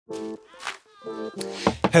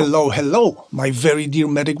Hello, my very dear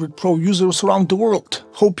MetaGrid Pro users around the world.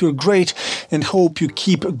 Hope you're great and hope you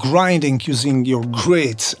keep grinding using your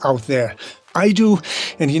grids out there. I do,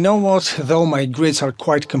 and you know what? Though my grids are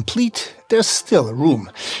quite complete, there's still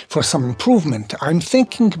room for some improvement. I'm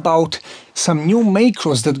thinking about some new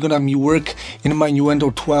macros that gonna work in my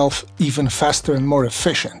Nuendo 12 even faster and more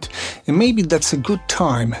efficient. And maybe that's a good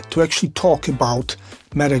time to actually talk about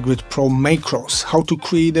MetaGrid Pro macros, how to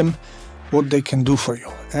create them, what they can do for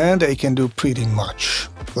you. And they can do pretty much.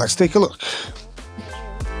 Let's take a look.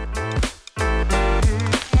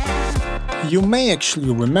 You may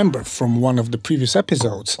actually remember from one of the previous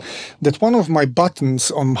episodes that one of my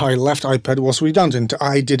buttons on my left iPad was redundant.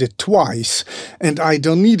 I did it twice, and I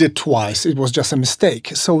don't need it twice. It was just a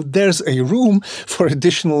mistake. So there's a room for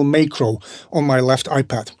additional macro on my left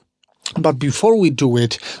iPad. But before we do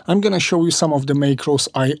it, I'm going to show you some of the macros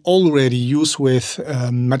I already use with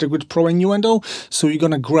MetaGrid Pro and Nuendo, so you're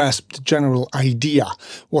going to grasp the general idea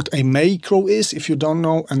what a macro is if you don't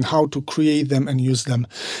know, and how to create them and use them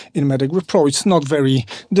in MetaGrid Pro. It's not very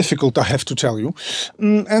difficult, I have to tell you.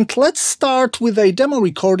 And let's start with a demo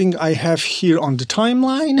recording I have here on the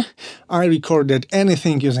timeline. I recorded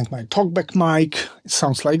anything using my talkback mic. It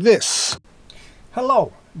sounds like this.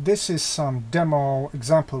 Hello. This is some demo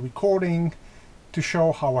example recording to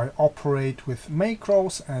show how I operate with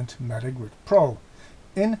macros and MetaGrid Pro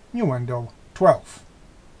in Nuendo 12.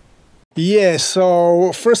 Yeah,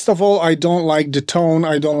 so first of all, I don't like the tone,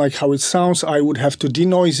 I don't like how it sounds. I would have to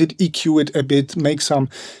denoise it, EQ it a bit, make some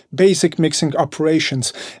basic mixing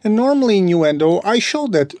operations. And normally in Nuendo, I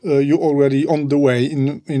showed that you already on the way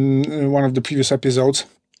in one of the previous episodes.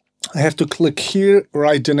 I have to click here,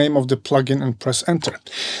 write the name of the plugin and press enter.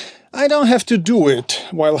 I don't have to do it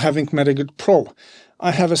while having MetaGrid Pro.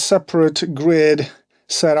 I have a separate grid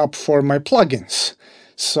set up for my plugins.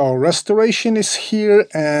 So restoration is here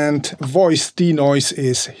and voice denoise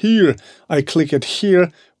is here. I click it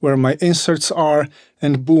here where my inserts are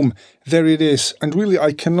and boom, there it is. And really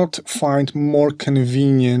I cannot find more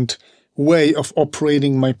convenient way of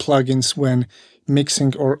operating my plugins when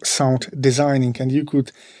mixing or sound designing. And you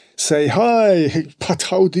could say, hi, but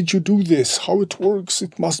how did you do this? How it works?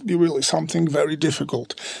 It must be really something very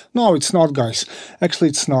difficult. No, it's not, guys. Actually,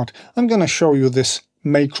 it's not. I'm gonna show you this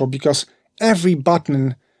macro because every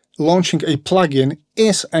button launching a plugin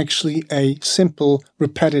is actually a simple,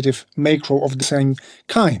 repetitive macro of the same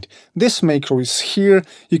kind. This macro is here.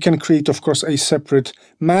 You can create, of course, a separate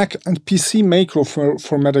Mac and PC macro for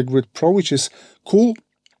MetaGrid Pro, which is cool.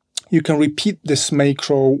 You can repeat this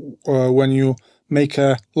macro when you make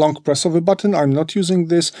a long press of a button. I'm not using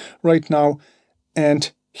this right now.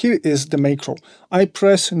 And here is the macro. I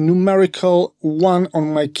press numerical 1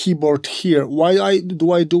 on my keyboard here. Why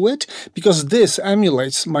do I do it? Because this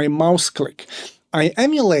emulates my mouse click. I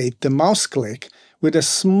emulate the mouse click with a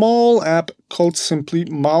small app called simply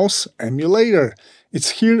Mouse Emulator. It's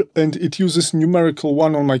here and it uses numerical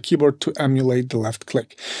 1 on my keyboard to emulate the left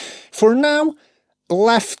click. For now,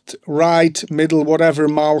 left, right, middle, whatever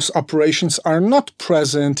mouse operations are not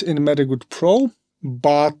present in MetaGrid Pro,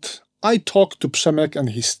 but I talked to Przemek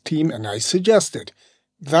and his team and I suggested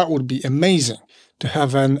that would be amazing to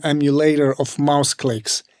have an emulator of mouse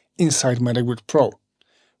clicks inside MetaGrid Pro.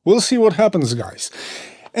 We'll see what happens, guys.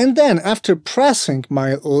 And then after pressing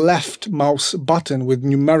my left mouse button with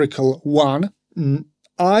numerical 1,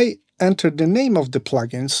 I enter the name of the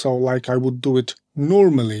plugin, so like I would do it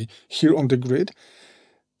normally here on the grid.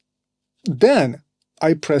 Then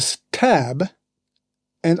I press Tab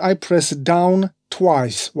and I press down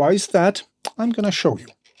twice. Why is that? I'm gonna show you.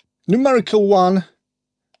 Numerical 1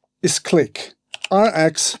 is click.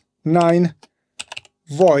 RX9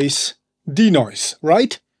 voice denoise,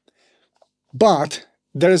 right? But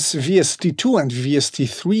there's VST2 and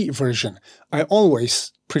VST3 version. I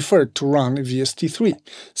always prefer to run VST3.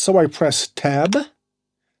 So I press Tab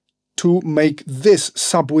to make this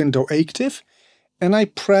sub-window active and I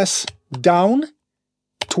press down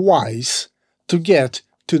twice to get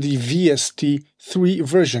to the VST3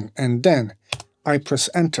 version, and then I press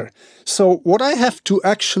enter. So what I have to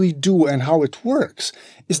actually do and how it works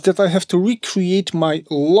is that I have to recreate my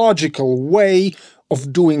logical way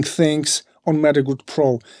of doing things on MetaGrid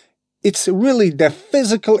Pro. It's really the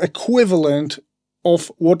physical equivalent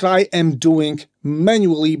of what I am doing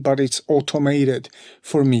manually, but it's automated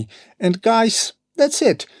for me. And guys, that's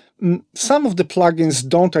it. Some of the plugins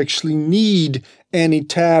don't actually need any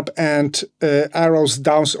tab and arrows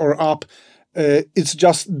down or up it's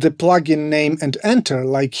just the plugin name and enter,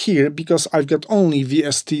 like here, because I've got only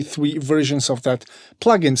VST3 versions of that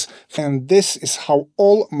plugins. And this is how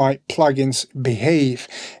all my plugins behave.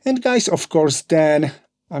 And guys, of course, then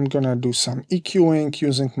I'm gonna do some EQing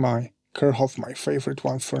using my Kerhoff, my favorite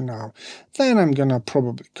one for now. Then I'm gonna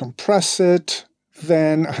probably compress it.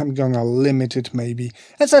 Then I'm gonna limit it maybe,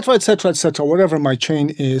 etc, etc, etc. Whatever my chain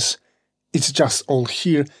is, it's just all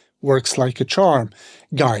here, works like a charm.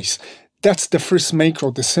 Guys, that's the first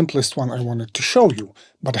macro, the simplest one I wanted to show you,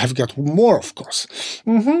 but I've got more, of course.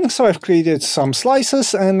 So I've created some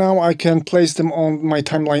slices, and now I can place them on my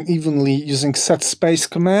timeline evenly using set space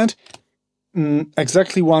command.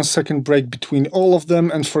 Exactly 1 second break between all of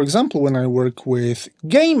them. And for example, when I work with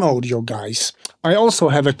game audio, guys, I also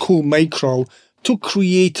have a cool macro to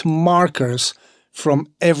create markers from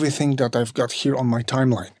everything that I've got here on my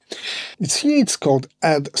timeline. It's called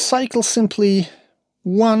add cycle simply.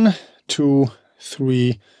 1, 2,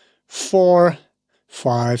 3, 4,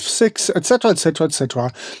 5, 6, etc, etc,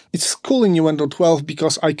 etc. It's cool in Nuendo 12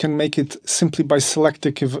 because I can make it simply by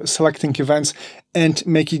selecting events and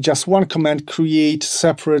make it just one command, create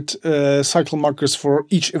separate cycle markers for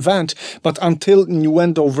each event. But until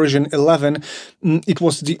Nuendo version 11, it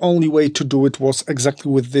was the only way to do it was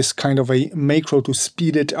exactly with this kind of a macro to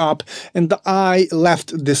speed it up. And I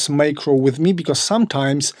left this macro with me because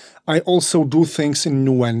sometimes I also do things in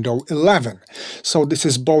Nuendo 11. So this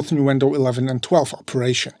is both Nuendo 11 and 12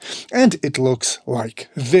 operation. And it looks like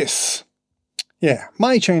this. Yeah,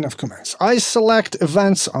 my chain of commands. I select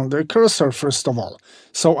events under cursor first of all.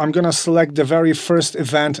 So I'm gonna select the very first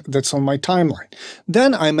event that's on my timeline.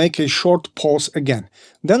 Then I make a short pause again.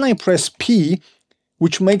 Then I press P,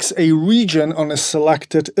 which makes a region on a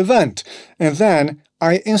selected event. And then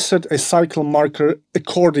I insert a cycle marker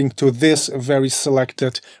according to this very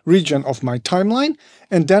selected region of my timeline.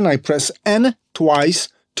 And then I press N twice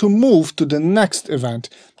to move to the next event.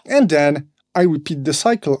 And then I repeat the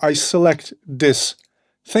cycle. I select this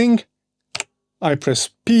thing, I press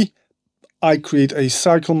P, I create a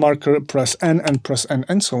cycle marker, press N and press N,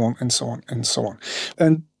 and so on, and so on, and so on.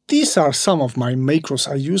 And these are some of my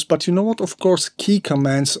macros I use, but you know what? Of course, key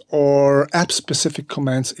commands or app-specific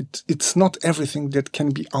commands, it's not everything that can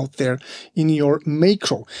be out there in your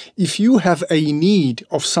macro. If you have a need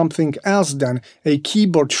of something else than a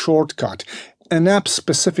keyboard shortcut, an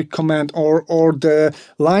app-specific command, or the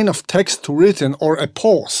line of text written, or a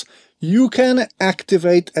pause, you can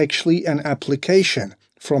activate actually an application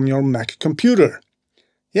from your Mac computer.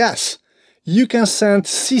 Yes, you can send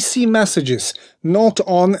CC messages, note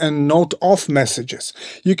on and note off messages.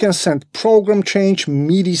 You can send program change,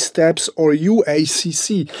 MIDI steps, or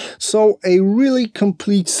UACC. So a really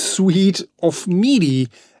complete suite of MIDI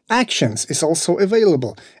actions is also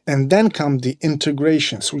available. And then come the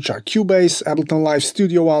integrations, which are Cubase, Ableton Live,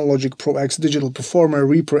 Studio One, Logic Pro X, Digital Performer,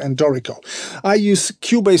 Reaper, and Dorico. I use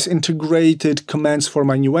Cubase integrated commands for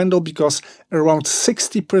my Nuendo because around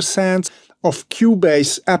 60% of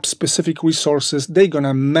Cubase app-specific resources, they're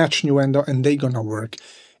gonna match Nuendo and they're gonna work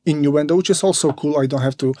in Nuendo, which is also cool. I don't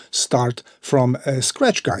have to start from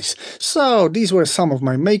scratch, guys. So these were some of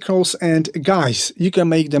my macros, and guys, you can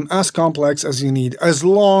make them as complex as you need, as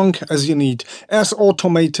long as you need, as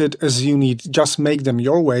automated as you need. Just make them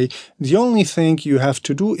your way. The only thing you have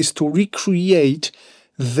to do is to recreate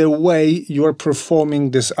the way you're performing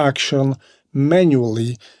this action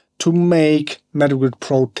manually to make MetaGrid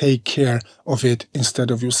Pro take care of it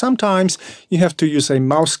instead of you. Sometimes you have to use a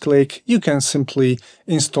mouse click. You can simply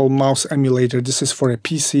install mouse emulator. This is for a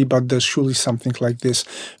PC, but there's surely something like this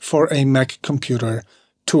for a Mac computer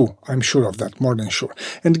too. I'm sure of that, more than sure.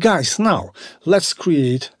 And guys, now let's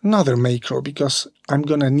create another macro because I'm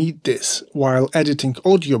gonna need this while editing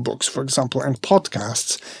audiobooks, for example, and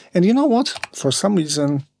podcasts. And you know what? For some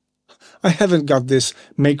reason, I haven't got this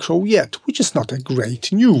macro yet, which is not a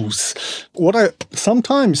great news. What I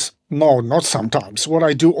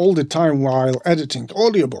do all the time while editing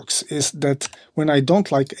audiobooks is that when I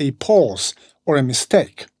don't like a pause or a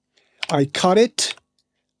mistake, I cut it,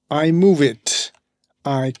 I move it,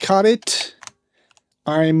 I cut it,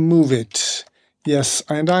 I move it. Yes,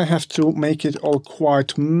 and I have to make it all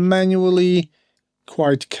quite manually,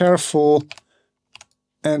 quite careful.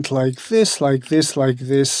 And like this, like this, like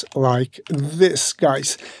this, like this,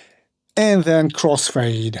 guys. And then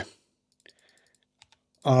crossfade.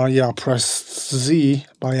 Yeah, press Z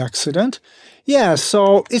by accident. Yeah,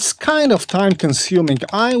 so it's kind of time consuming.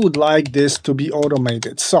 I would like this to be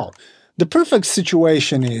automated. So the perfect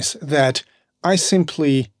situation is that I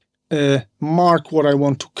simply mark what I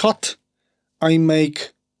want to cut. I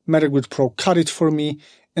make MetaGrid Pro cut it for me,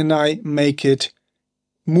 and I make it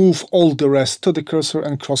move all the rest to the cursor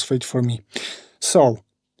and crossfade for me. So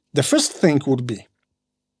the first thing would be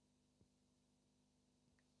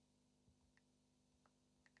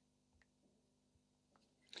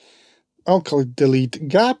I'll call it delete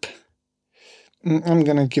gap. I'm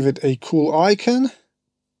gonna give it a cool icon.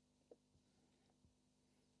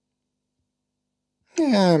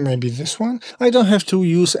 Yeah, maybe this one. I don't have to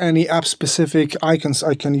use any app-specific icons.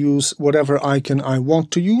 I can use whatever icon I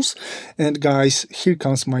want to use. And guys, here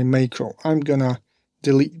comes my macro. I'm gonna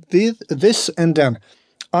delete this, and then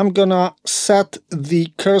I'm gonna set the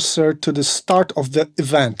cursor to the start of the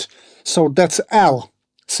event. So that's L,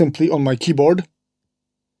 simply on my keyboard.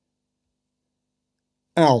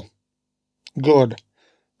 L. Good.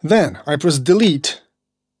 Then I press delete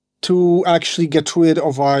to actually get rid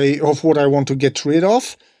of what I want to get rid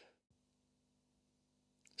of.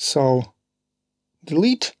 So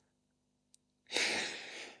delete.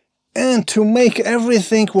 And to make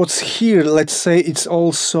everything what's here, let's say it's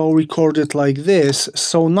also recorded like this.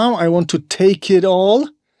 So now I want to take it all,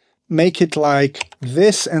 make it like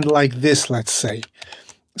this and like this, let's say.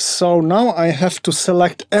 So now I have to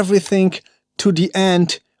select everything to the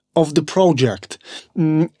end of the project.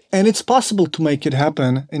 And it's possible to make it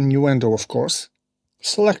happen in Nuendo, of course.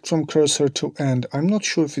 Select from cursor to end. I'm not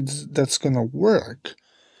sure if that's gonna work.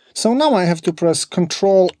 So now I have to press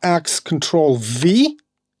Ctrl X, Ctrl V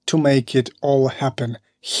to make it all happen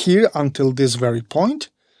here until this very point.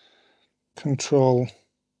 Ctrl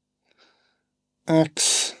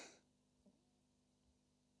X,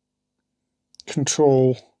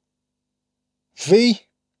 Ctrl V.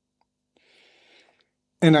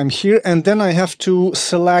 And I'm here, and then I have to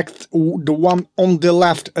select the one on the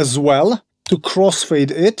left as well to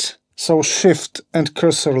crossfade it. So Shift and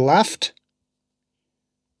cursor left.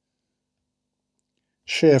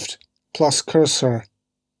 Shift plus cursor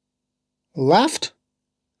left.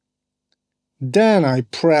 Then I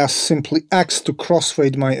press simply X to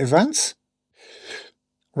crossfade my events.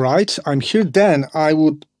 Right, I'm here. Then I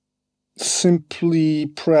would simply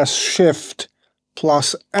press Shift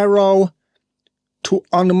plus arrow to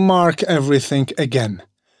unmark everything again,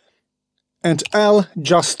 and L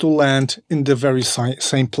just to land in the very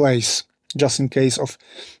same place, just in case of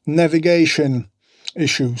navigation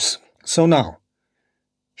issues. So now,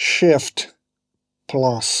 Shift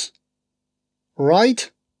plus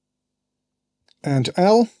right, and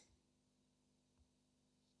L,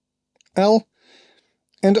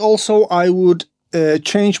 and also I would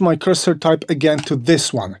change my cursor type again to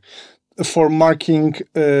this one, for marking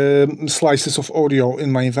slices of audio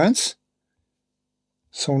in my events.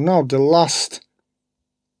 So now the last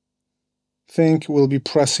thing will be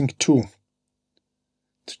pressing 2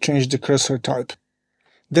 to change the cursor type.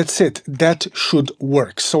 That's it. That should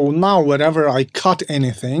work. So now whenever I cut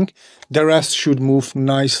anything, the rest should move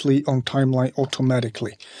nicely on timeline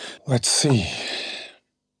automatically. Let's see.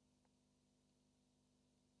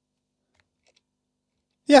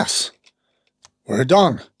 Yes, we're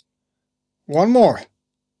done. One more.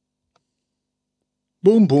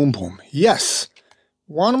 Boom, boom, boom. Yes.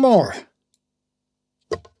 One more.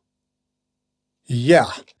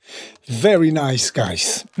 Yeah. Very nice,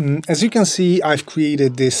 guys. As you can see, I've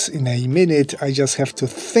created this in a minute. I just have to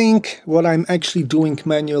think what I'm actually doing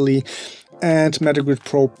manually, and MetaGrid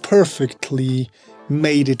Pro perfectly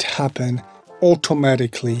made it happen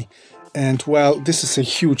automatically. And well, this is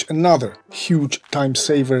another huge time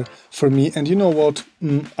saver for me. And you know what?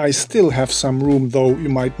 I still have some room, though you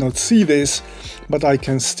might not see this, but I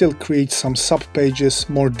can still create some subpages,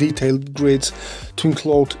 more detailed grids to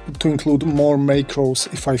include more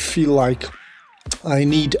macros if I feel like I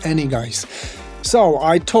need any, guys. So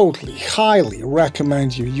I totally, highly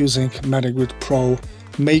recommend you using MetaGrid Pro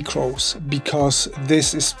macros, because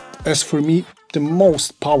this is, as for me, the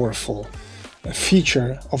most powerful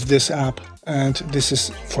feature of this app, and this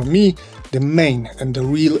is for me the main and the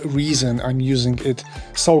real reason I'm using it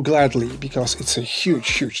so gladly, because it's a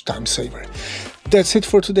huge time saver. That's it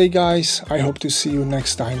for today, guys. I hope to see you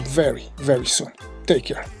next time very soon. Take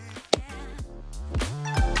care.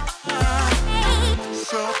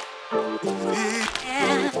 So